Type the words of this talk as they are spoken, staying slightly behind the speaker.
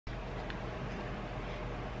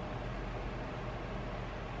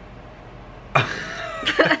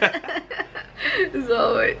As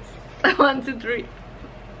always. 1, 2, 3.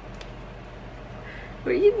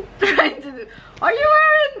 What are you trying to do? Are you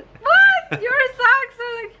wearing what? Your socks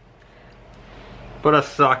are like. Put a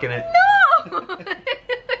sock in it. No! What are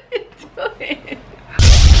you doing?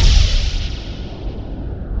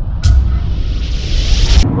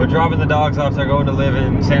 We're dropping the dogs off. They're going to live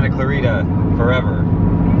in Santa Clarita forever.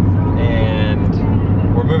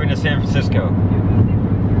 And we're moving to San Francisco.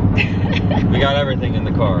 We got everything in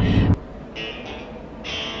the car.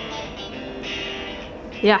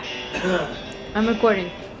 Yeah. I'm recording.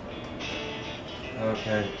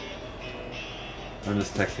 Okay. I'm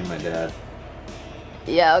just texting my dad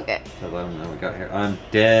Yeah, okay. to let him know we got here. I'm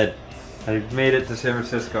dead. I made it to San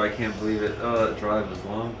Francisco. I can't believe it. Oh, that drive was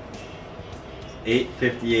long.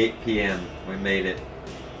 8:58 p.m. We made it.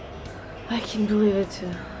 I can believe it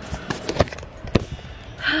too.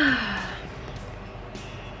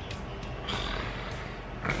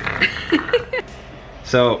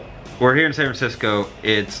 So we're here in San Francisco.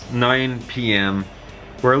 It's 9 p.m.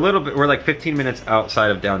 We're like 15 minutes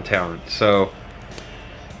outside of downtown. So,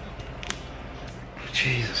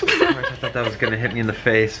 Jesus Christ, I thought that was gonna hit me in the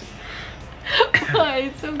face. Why?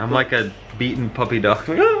 It's so I'm like a beaten puppy dog.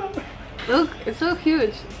 Look, it's so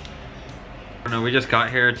huge. No, we just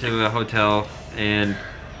got here to a hotel and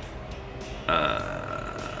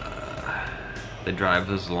the drive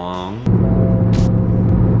was long.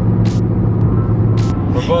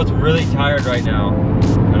 We're both really tired right now,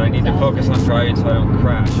 and I need to focus on driving so I don't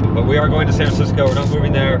crash. But we are going to San Francisco. We're not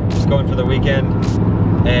moving there, just going for the weekend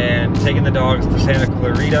and taking the dogs to Santa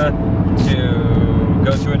Clarita to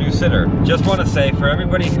go to a new sitter. Just want to say, for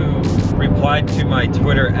everybody who replied to my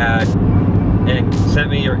Twitter ad and sent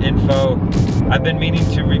me your info, I've been meaning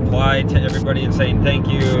to reply to everybody and saying thank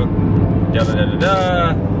you, da da da da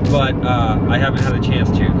da, but I haven't had a chance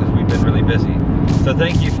to because we've been really busy. So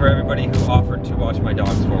thank you for everybody who offered to watch my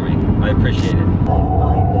dogs for me. I appreciate it.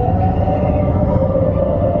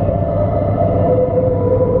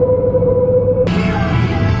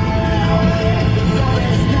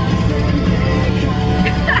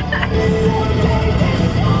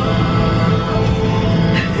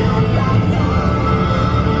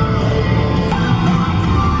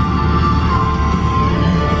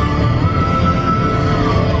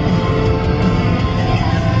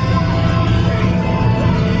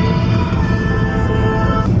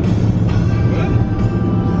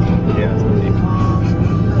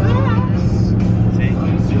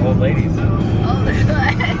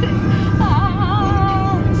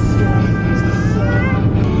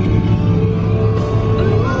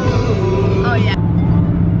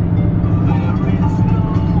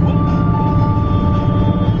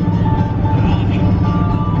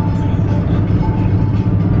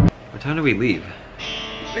 What time do we leave?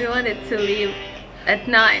 We wanted to leave at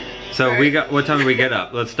 9. So first. we got, what time did we get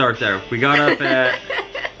up? Let's start there. We got up at,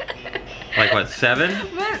 like what, 7?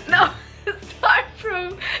 But no, start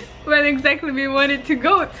from when exactly we wanted to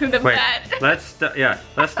go to the bed. let's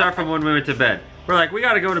start from when we went to bed. We're like, we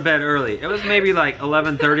gotta go to bed early. It was maybe like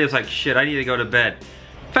 11:30. It's like, shit, I need to go to bed.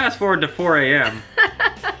 Fast forward to 4 a.m.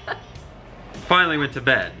 Finally went to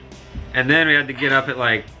bed. And then we had to get up at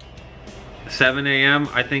like 7 a.m.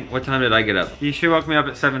 I think, what time did I get up? She woke me up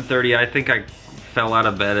at 7:30. I think I fell out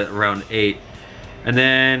of bed at around 8. And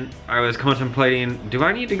then I was contemplating, do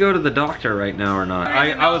I need to go to the doctor right now or not?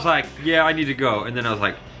 I was like, yeah, I need to go. And then I was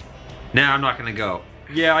like, nah, I'm not gonna go.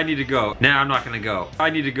 Yeah, I need to go. Nah, I'm not gonna go. I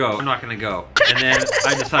need to go. I'm not gonna go. And then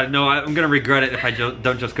I decided, no, I'm gonna regret it if I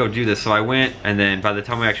don't just go do this. So I went, and then by the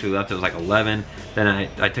time we actually left, it was like 11. Then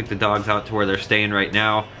I took the dogs out to where they're staying right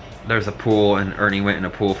now. There's a pool, and Ernie went in a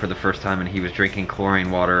pool for the first time, and he was drinking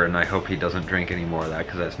chlorine water, and I hope he doesn't drink any more of that,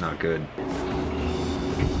 because that's not good.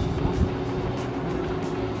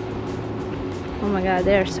 Oh my god,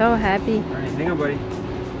 they're so happy. Ernie, hang on, buddy.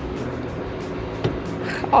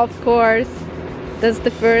 Of course. That's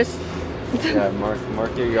the first. Yeah,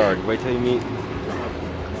 mark your yard. Wait till you meet.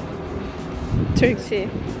 Trixie,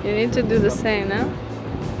 you need to do the same now.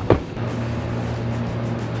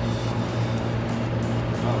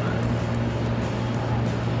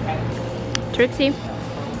 Trixie,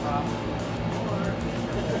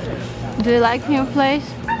 do you like new place?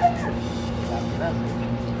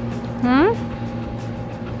 Hmm?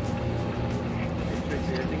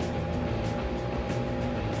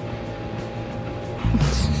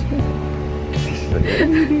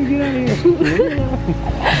 Get out of here.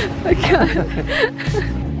 I can't.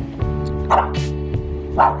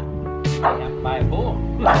 Buy a bull.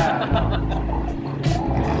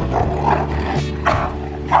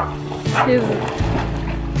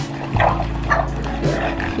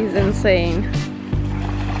 He's insane.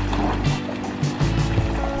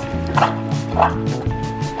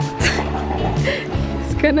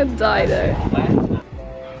 He's gonna die there.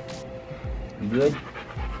 Good?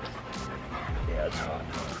 Yeah, it's hot.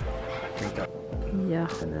 Yeah.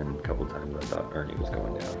 And then a couple times I thought Ernie was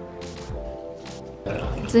going down.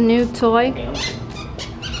 It's a new toy.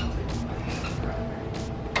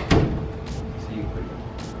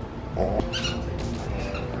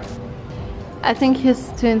 I think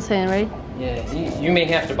he's too insane, right? Yeah, you may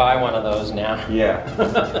have to buy one of those now.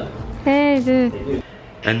 Yeah. Hey, dude.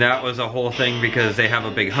 And that was a whole thing because they have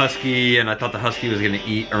a big husky, and I thought the husky was gonna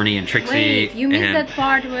eat Ernie and Trixie. Wait, you missed and that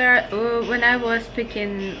part where when I was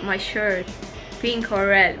picking my shirt, pink or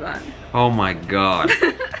red one. Oh my god.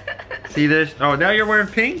 See this? Oh, now you're wearing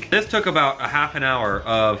pink? This took about a half an hour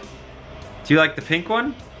of, do you like the pink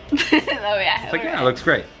one? Oh yeah. It's like, yeah, it looks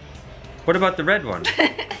great. What about the red one?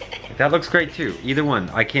 That looks great too. Either one,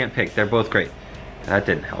 I can't pick. They're both great. That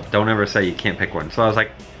didn't help. Don't ever say you can't pick one. So I was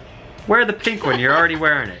like, wear the pink one, you're already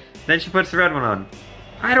wearing it. Then she puts the red one on.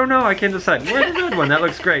 I don't know, I can't decide. Wear the red one, that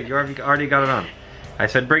looks great. You already got it on. I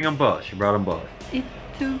said, bring them both. She brought them both. It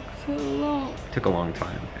took so long. It took a long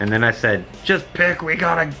time. And then I said, just pick, we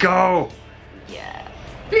gotta go. Yeah.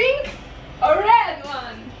 Pink or red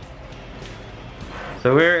one?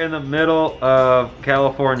 So we're in the middle of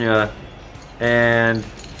California, and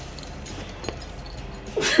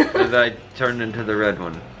I turned into the red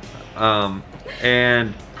one.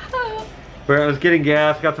 And where I was getting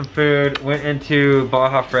gas, got some food, went into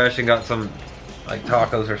Baja Fresh and got some like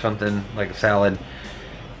tacos or something, like a salad.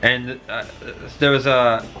 And there was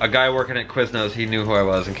a guy working at Quiznos, he knew who I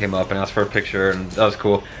was and came up and asked for a picture, and that was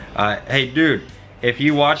cool. Hey dude, if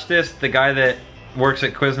you watch this, the guy that works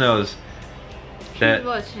at Quiznos,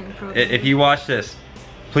 if you watch this,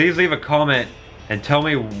 please leave a comment and tell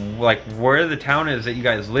me like where the town is that you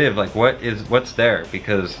guys live, like what's there,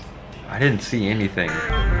 because I didn't see anything.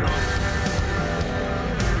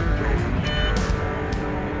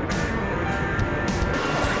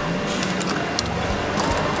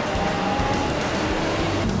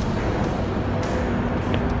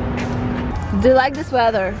 Do you like this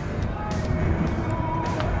weather?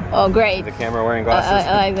 Oh, great. Is the camera wearing glasses?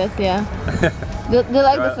 I like this, yeah. do you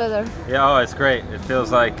like this weather? Yeah, oh, it's great. It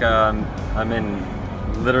feels like I'm in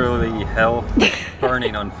literally hell,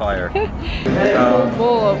 burning on fire.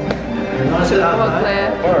 Bowl of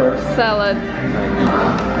chipotle salad.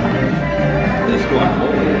 This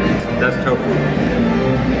guacamole, that's tofu.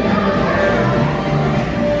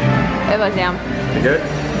 It was yum. You good?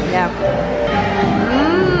 Yeah.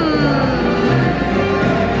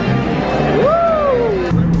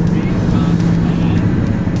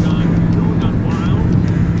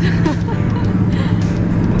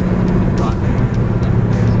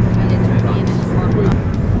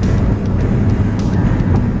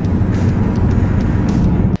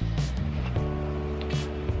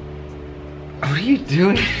 What are you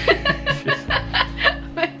doing?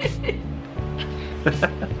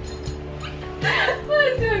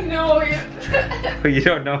 I don't know you. You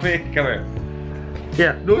don't know me? Come here.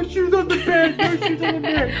 Yeah, no shoes on the bed, no shoes on the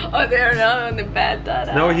bed. Oh, they're not on the bed,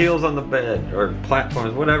 Dada. No heels on the bed, or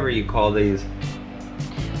platforms, whatever you call these.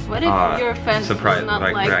 What if your fans will not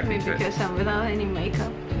like me to it. because I'm without any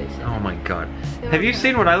makeup? Oh my god. Have you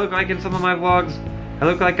seen what I look like in some of my vlogs? I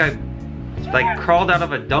look like I crawled out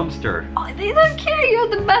of a dumpster. Oh, they don't care. You're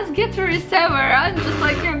the best guitarist ever. I'm just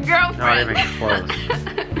like your girlfriend. Not even close.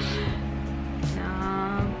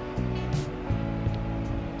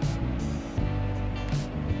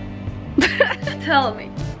 Tell me.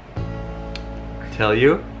 Tell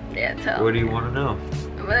you? Yeah, tell What me. do you want to know?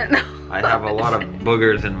 I wanna know. I have a lot of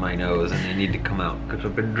boogers in my nose and they need to come out because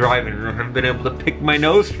I've been driving and I haven't been able to pick my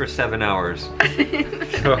nose for 7 hours.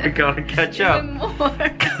 So I gotta catch up. Even more. What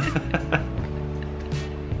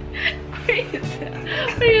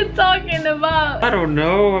are you talking about? I don't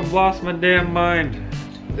know, I've lost my damn mind.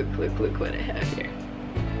 Look what I have here.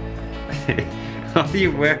 All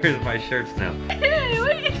you wear is my shirts now. Hey,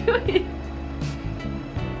 what are you doing?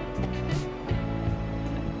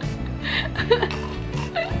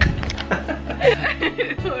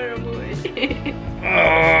 Horrible.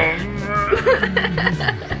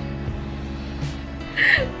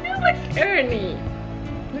 You're like Ernie.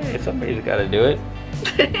 Hey, somebody's gotta do it.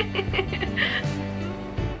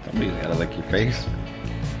 Somebody's gotta lick your face.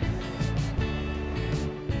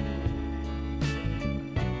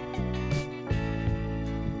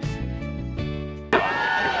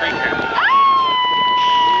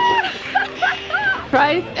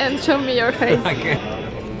 Try it and show me your face. I can't.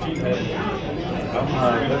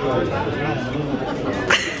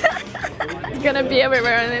 gonna be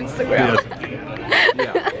everywhere on Instagram.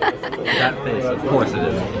 Yeah. That face, of course it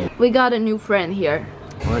is. We got a new friend here.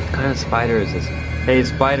 What kind of spider is this? Hey,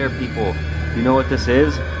 spider people, you know what this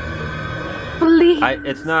is? Please.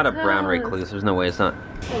 It's not a brown recluse. There's no way it's not.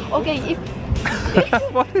 Okay, if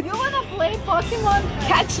you wanna play Pokemon,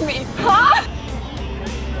 catch me. Huh?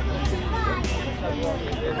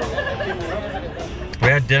 We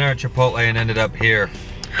had dinner at Chipotle and ended up here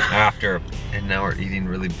after, and now we're eating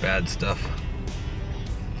really bad stuff.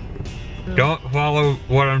 Don't follow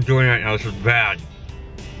what I'm doing right now. This is bad.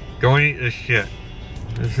 Don't eat this shit.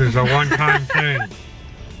 This is a one-time thing.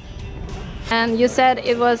 And you said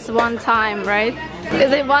it was one time, right?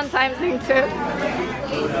 Is it one time thing too?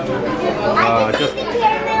 Just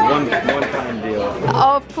one-time deal.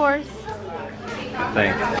 Oh, of course.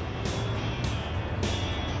 Thanks.